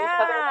next to each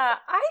other. Yeah,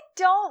 I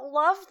don't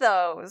love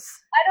those.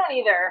 I don't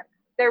either.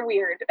 They're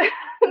weird.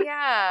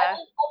 Yeah. I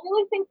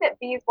really think that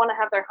bees want to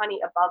have their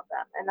honey above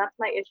them, and that's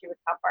my issue with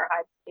top bar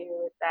hives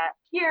too, is that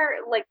here,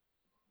 like,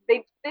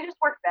 they just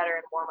work better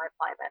in warmer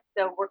climates.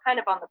 So we're kind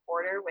of on the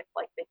border with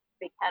like they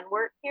can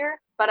work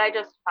here, but I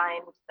just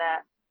find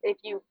that if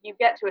you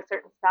get to a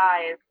certain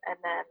size and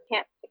then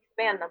can't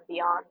expand them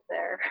beyond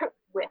their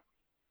width,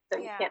 so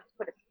you can't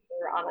put a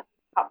sticker on a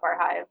top bar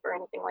hive or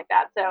anything like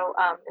that. So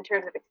in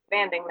terms of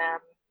expanding them,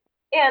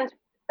 and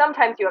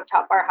sometimes you have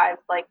top bar hives,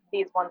 like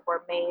these ones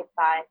were made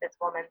by this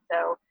woman,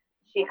 so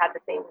she had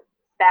the same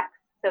specs,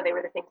 so they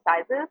were the same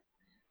sizes,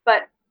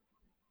 but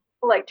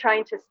like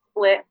trying to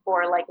split,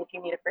 or like if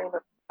you need a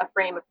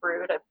frame of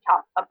brood,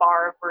 a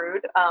bar of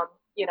brood, a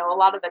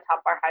lot of the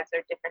top bar hives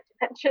are different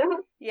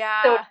dimensions.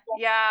 Yeah, so,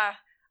 yeah.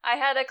 I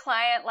had a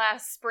client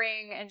last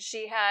spring, and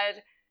she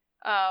had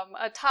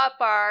a top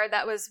bar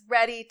that was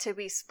ready to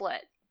be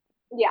split.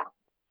 Yeah.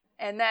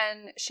 And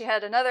then she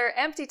had another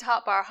empty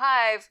top bar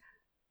hive,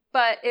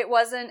 but it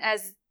wasn't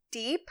as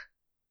deep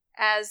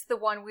as the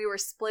one we were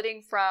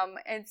splitting from.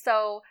 And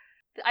so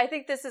I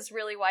think this is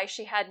really why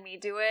she had me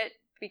do it,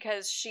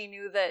 because she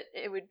knew that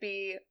it would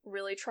be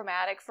really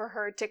traumatic for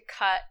her to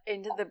cut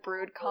into the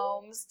brood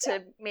combs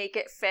to make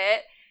it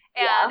fit.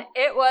 And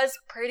it was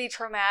pretty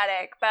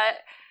traumatic, but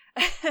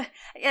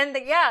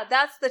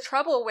that's the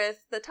trouble with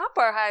the top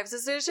bar hives,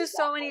 is there's just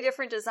so many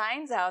different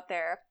designs out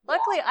there.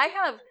 Luckily, I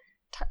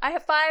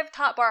have 5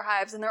 top bar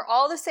hives, and they're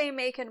all the same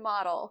make and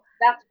model.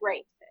 That's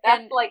great.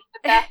 That's like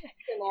the best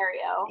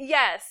scenario.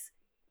 Yes.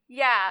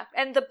 Yeah.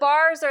 And the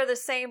bars are the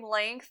same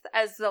length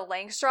as the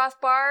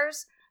Langstroth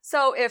bars.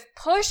 So if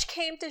push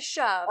came to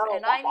shove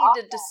and I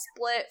needed to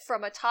split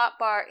from a top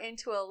bar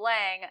into a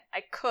Lang,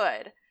 I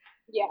could.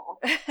 Yeah,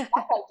 that's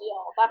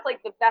ideal. That's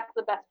like the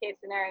best case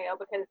scenario,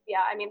 because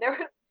I mean, there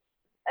was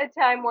a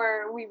time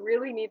where we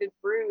really needed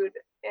brood,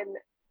 and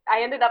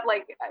I ended up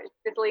like,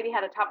 this lady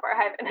had a top bar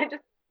hive, and I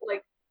just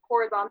like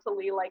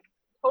horizontally, like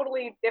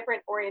totally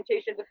different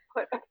orientation, to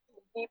put a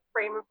deep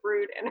frame of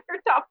brood in her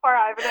top bar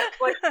hive, and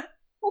it's like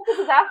it's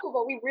a disaster,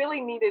 but we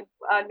really needed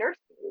nurses.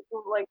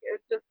 Like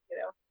it's just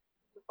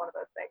just one of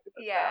those things.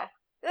 Yeah.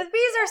 The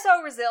bees are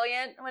so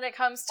resilient when it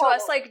comes to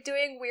us, like,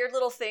 doing weird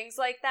little things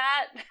like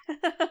that.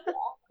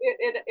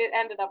 It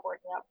ended up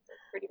working out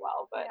pretty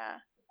well, but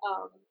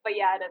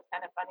yeah, it is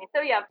kind of funny.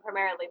 So yeah,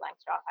 primarily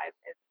Langstroth hive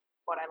is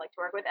what I like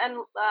to work with, and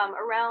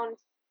around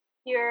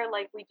here,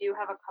 like, we do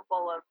have a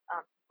couple of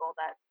people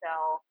that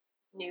sell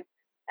nukes,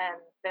 and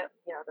that's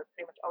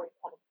pretty much always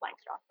kind of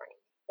Langstroth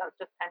frames. So it's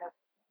just kind of,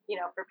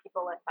 for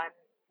people, if I'm,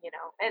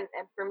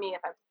 and for me,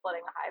 if I'm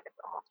splitting a hive,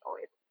 it's almost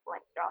always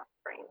Langstroth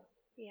frames.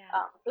 Yeah.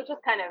 So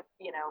just kind of,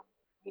 you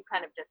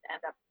kind of just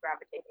end up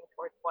gravitating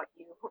towards what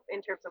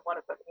in terms of what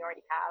equipment you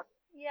already have.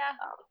 Yeah.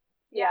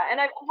 Yeah,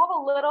 and I have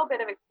a little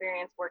bit of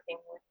experience working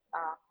with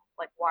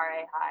like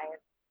Ware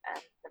hives and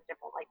some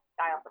different like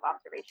styles of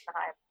observation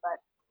hives,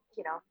 but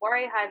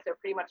Ware hives are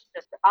pretty much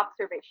just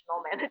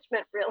observational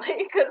management,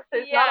 really, because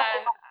there's not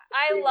a lot.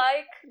 I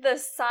like the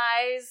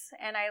size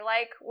and I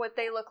like what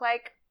they look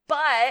like,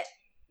 but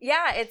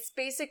yeah, it's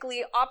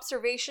basically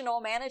observational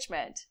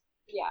management.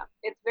 Yeah,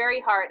 it's very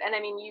hard, and I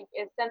mean, you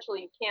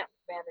can't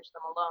manage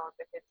them alone,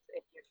 because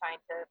if you're trying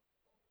to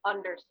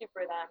under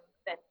super them,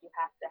 then you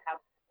have to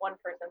have one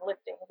person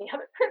lifting and the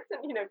other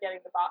person,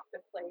 getting the box in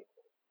place.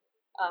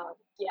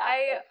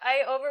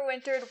 I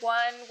overwintered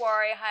one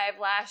Ware hive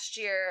last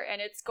year,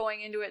 and it's going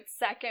into its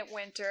second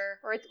winter,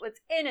 or it's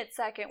in its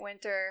second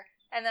winter,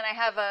 and then I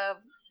have a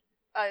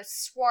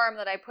swarm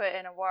that I put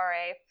in a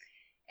Ware,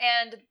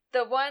 and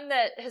the one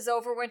that has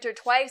overwintered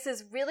twice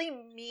is really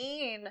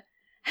mean.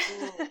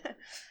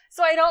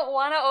 So I don't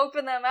want to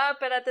open them up,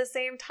 but at the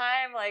same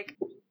time, like,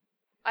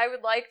 I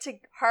would like to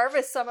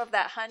harvest some of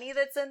that honey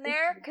that's in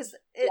there, because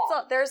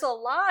there's a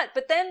lot,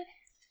 but then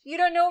you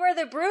don't know where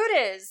the brood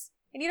is,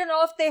 and you don't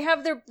know if they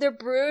have their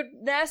brood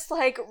nest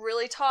like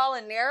really tall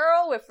and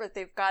narrow, if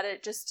they've got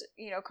it just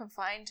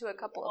confined to a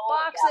couple of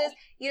boxes.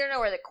 You don't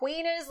know where the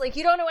queen is, like,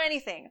 you don't know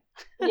anything.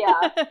 Yeah.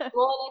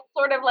 Well, it's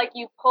sort of like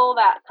you pull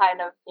that kind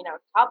of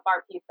top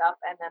bar piece up,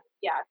 and then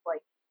it's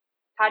like,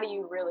 how do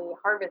you really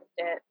harvest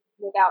it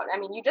without, I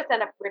mean, you just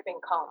end up ripping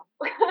comb.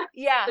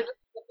 Yeah. So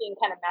just being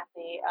kind of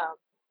messy.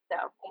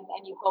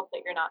 And you hope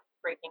that you're not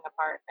breaking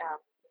apart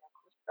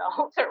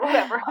cells or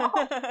whatever.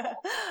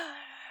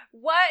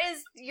 What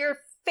is your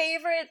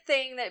favorite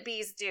thing that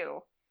bees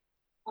do?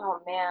 Oh,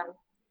 man.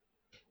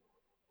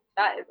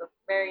 That is a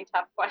very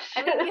tough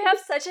question. I mean, we have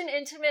such an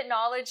intimate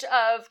knowledge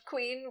of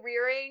queen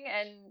rearing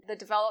and the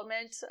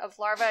development of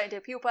larvae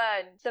into pupa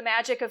and the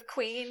magic of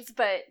queens,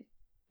 but...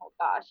 Oh,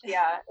 gosh,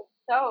 yeah.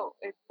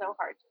 It's so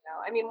hard to know.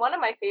 I mean, one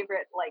of my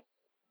favorite, like,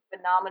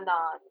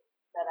 phenomenon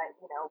that I,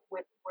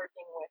 with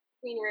working with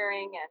queen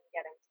rearing and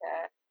getting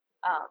to,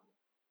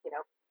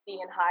 be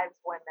in hives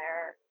when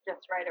they're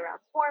just right around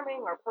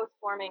swarming or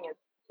post-swarming, is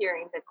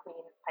hearing the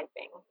queen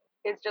piping.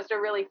 It's just a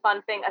really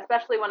fun thing,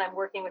 especially when I'm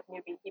working with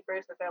new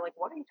beekeepers, that they're like,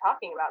 what are you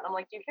talking about? And I'm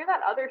like, do you hear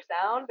that other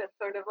sound? It's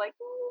sort of like,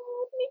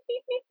 beep,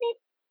 beep, beep, beep.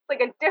 It's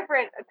like a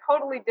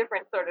totally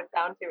different sort of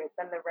sound to it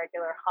than the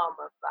regular hum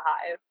of the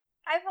hive.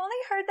 I've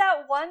only heard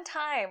that one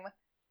time.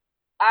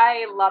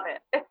 I love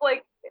it. It's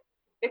like,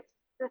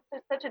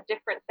 it's such a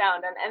different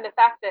sound, and the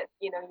fact that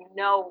you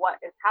know what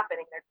is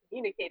happening, they're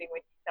communicating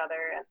with each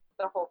other, and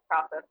the whole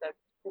process of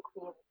the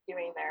queen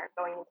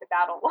going into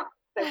battle,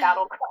 their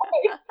battle cry.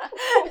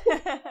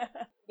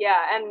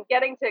 Yeah, and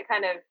getting to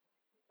kind of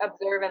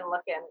observe and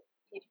look and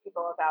teach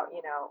people about,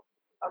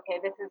 okay,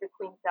 this is a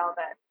queen cell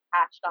that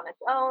hatched on its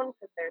own,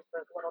 because there's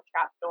the little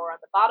trap door on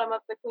the bottom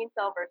of the queen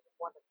cell versus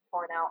one that's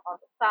torn out on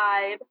the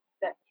side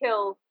that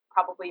kills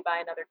probably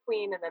by another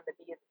queen, and then the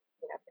bees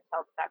can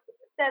tell that queen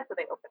is dead, so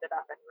they opened it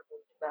up and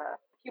removed the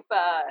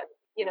pupa,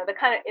 and the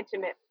kind of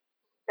intimate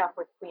stuff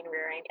with queen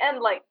rearing. And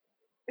like,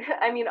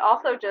 I mean,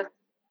 also just,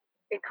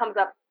 it comes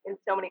up in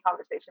so many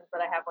conversations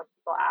that I have when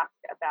people ask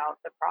about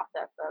the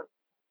process of,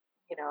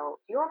 do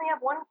you only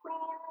have one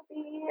queen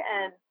bee,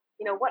 and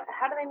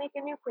how do they make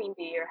a new queen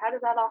bee, or how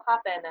does that all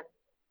happen? And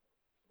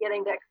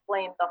getting to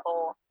explain the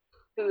whole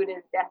food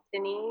is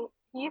destiny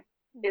piece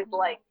is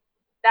like,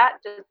 that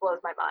just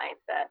blows my mind,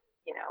 that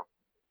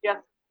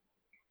just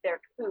their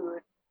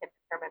food can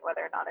determine whether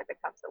or not it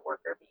becomes a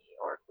worker bee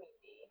or a queen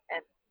bee,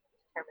 and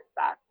determines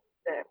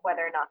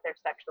whether or not they're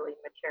sexually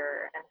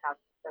mature and have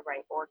the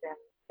right organ.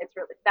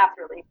 That's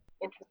really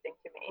interesting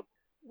to me.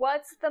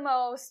 What's the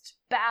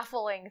most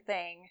baffling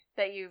thing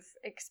that you've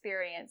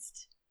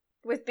experienced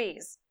with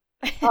bees?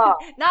 Oh.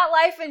 Not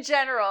life in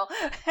general.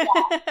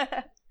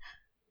 Yeah.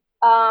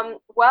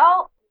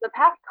 Well, the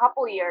past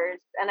couple years,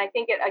 and I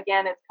think it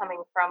again is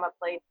coming from a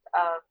place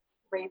of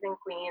raising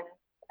queens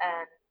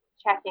and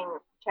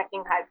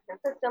checking hives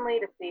consistently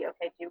to see,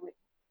 okay, do we,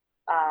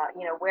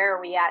 where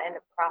are we at in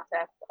the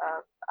process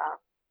of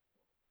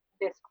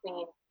this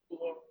queen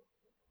being,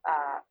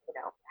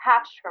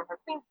 hatched from her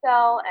queen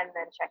cell, and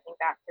then checking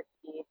back to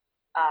see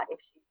if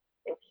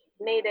she's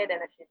mated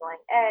and if she's laying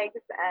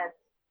eggs, and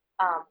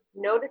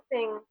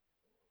noticing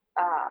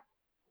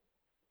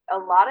a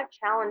lot of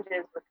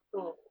challenges with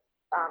queens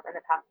in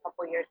the past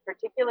couple of years,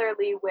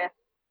 particularly with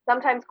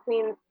sometimes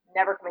queens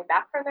never coming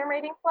back from their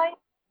mating flight.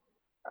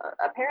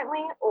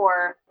 apparently,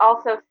 or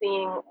also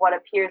seeing what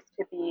appears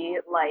to be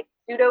like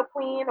pseudo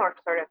queen or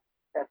sort of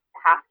the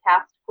half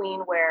caste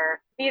queen,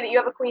 where see that you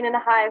have a queen in a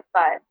hive,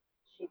 but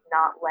she's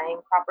not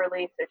laying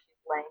properly, so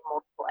she's laying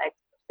multiple eggs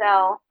per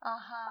cell.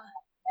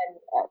 And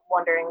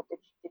wondering, did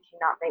she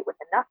not mate with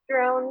enough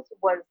drones?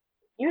 Was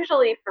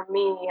usually, for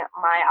me,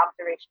 my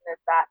observation is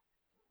that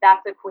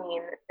that's a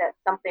queen that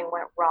something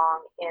went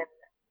wrong in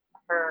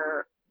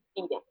her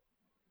feeding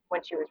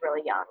when she was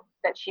really young,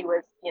 that she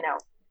was,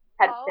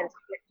 had been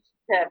switched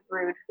to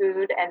brood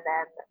food, and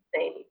then the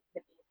bees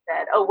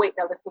said, oh wait,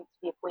 no, this needs to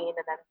be a queen,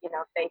 and then,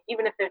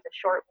 even if there's a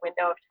short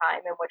window of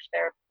time in which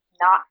they're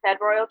not fed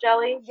royal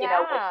jelly,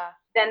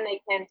 then they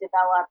can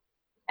develop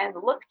and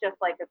look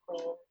just like a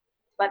queen,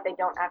 but they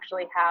don't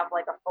actually have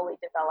like a fully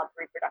developed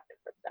reproductive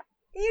system.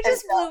 You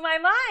just blew my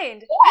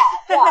mind. Yeah.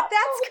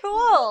 That's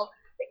cool.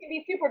 It can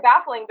be super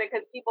baffling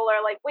because people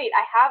are like, wait,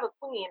 I have a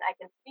queen, I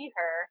can see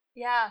her.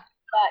 Yeah.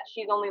 But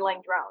she's only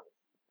laying drones.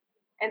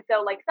 And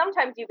so, like,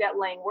 sometimes you get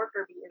laying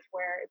worker bees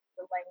where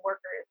the laying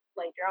workers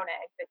lay drone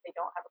eggs if they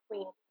don't have a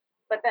queen.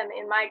 But then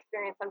in my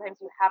experience, sometimes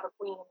you have a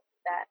queen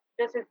that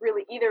just is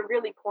either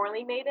really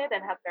poorly mated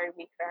and has very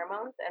weak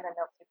pheromones, and then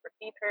they'll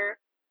supersede her.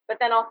 But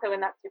then also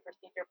in that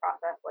supersedure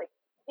process, like,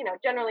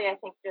 generally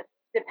I think just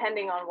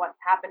depending on what's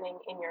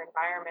happening in your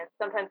environment,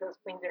 sometimes those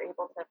queens are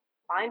able to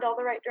find all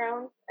the right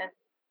drones. And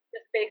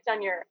just based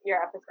on your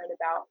episode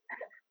about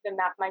the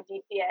Map My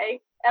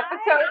DCA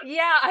episode.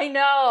 I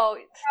know.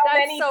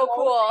 That's so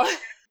cool. We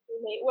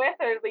mate with,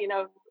 or, we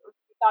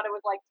thought it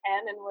was like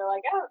 10, and we're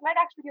like, oh, it might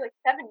actually be like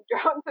 7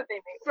 drones that they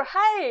mate with.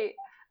 Right.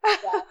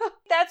 Yeah.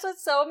 That's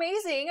what's so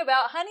amazing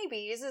about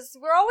honeybees is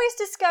we're always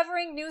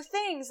discovering new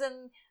things,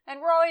 and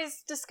we're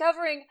always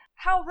discovering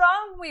how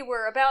wrong we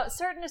were about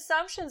certain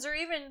assumptions, or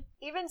even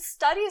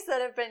studies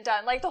that have been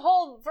done, like the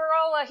whole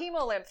Varroa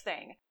hemolymph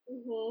thing.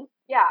 Mm-hmm.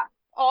 Yeah.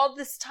 All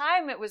this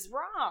time it was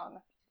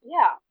wrong.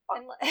 Yeah.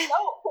 It was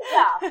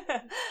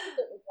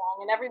wrong,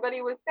 and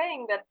everybody was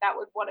saying that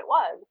was what it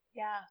was.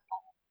 Yeah.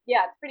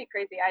 Yeah, it's pretty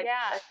crazy.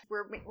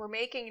 We're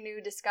making new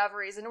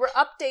discoveries, and we're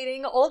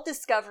updating old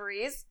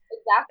discoveries.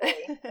 Exactly.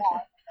 Yeah.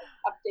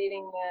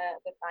 Updating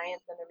the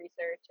science and the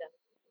research. And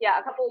yeah,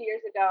 a couple of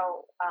years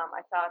ago,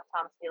 I saw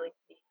Tom Seeley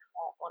speak at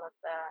one of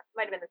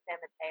might have been the San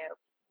Mateo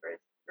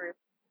group.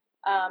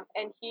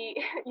 And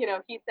he,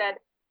 he said,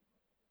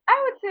 I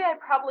would say I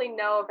probably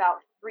know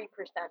about 3%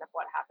 of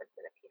what happens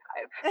in a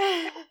beehive.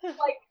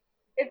 Like,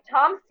 if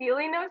Tom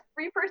Seeley knows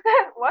 3%,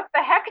 what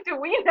the heck do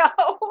we know?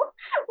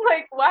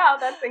 Like, wow,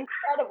 that's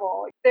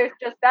incredible.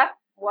 That's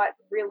what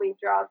really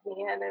draws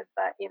me in, is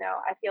that,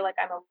 I feel like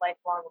I'm a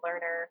lifelong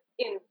learner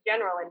in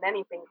general in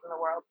many things in the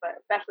world, but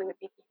especially with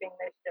beekeeping,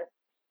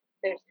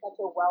 there's such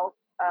a wealth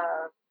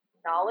of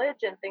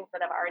knowledge and things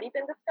that have already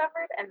been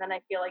discovered. And then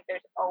I feel like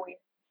there's always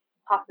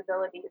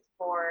possibilities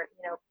for,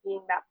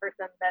 being that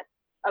person that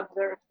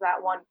observes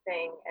that one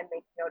thing and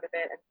makes note of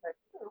it and says,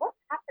 what's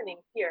happening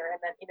here?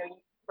 And then,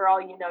 for all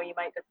you know, you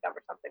might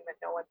discover something that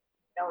no one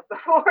known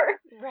before.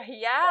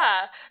 Right,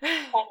 yeah.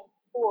 It's kind of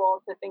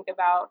cool to think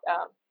about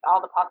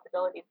all the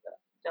possibilities that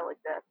still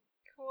exist.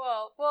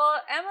 Cool. Well,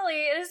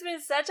 Emily, it has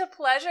been such a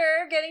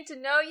pleasure getting to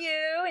know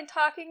you and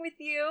talking with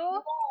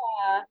you.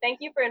 Yeah.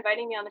 Thank you for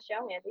inviting me on the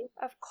show, Mandy.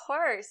 Of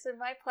course, and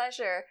my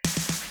pleasure.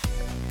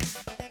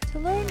 To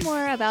learn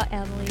more about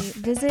Emily,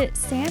 visit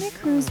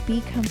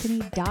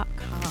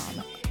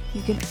SantaCruzBeeCompany.com.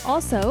 You can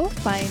also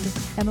find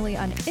Emily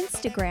on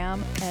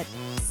Instagram at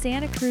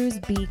Santa Cruz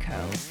Bee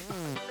Co.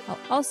 I'll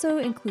also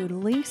include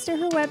links to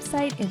her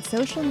website and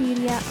social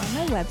media on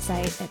my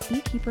website at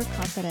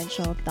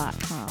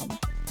beekeeperconfidential.com.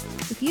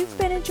 If you've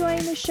been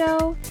enjoying the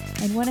show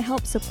and want to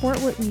help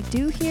support what we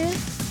do here,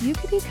 you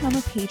can become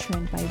a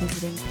patron by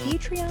visiting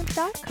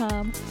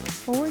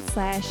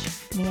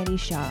patreon.com/Mandy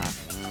Shaw.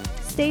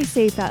 Stay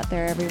safe out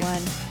there,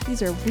 everyone.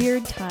 These are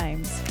weird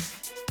times.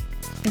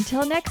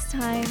 Until next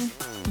time,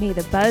 may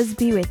the buzz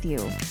be with you.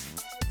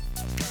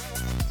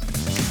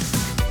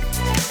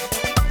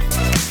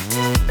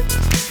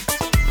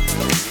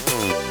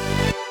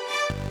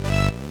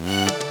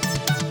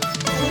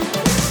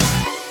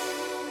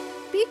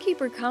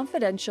 Beekeeper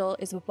Confidential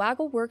is a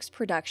Waggleworks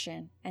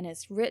production and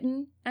is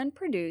written and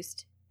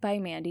produced by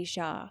Mandy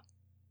Shaw.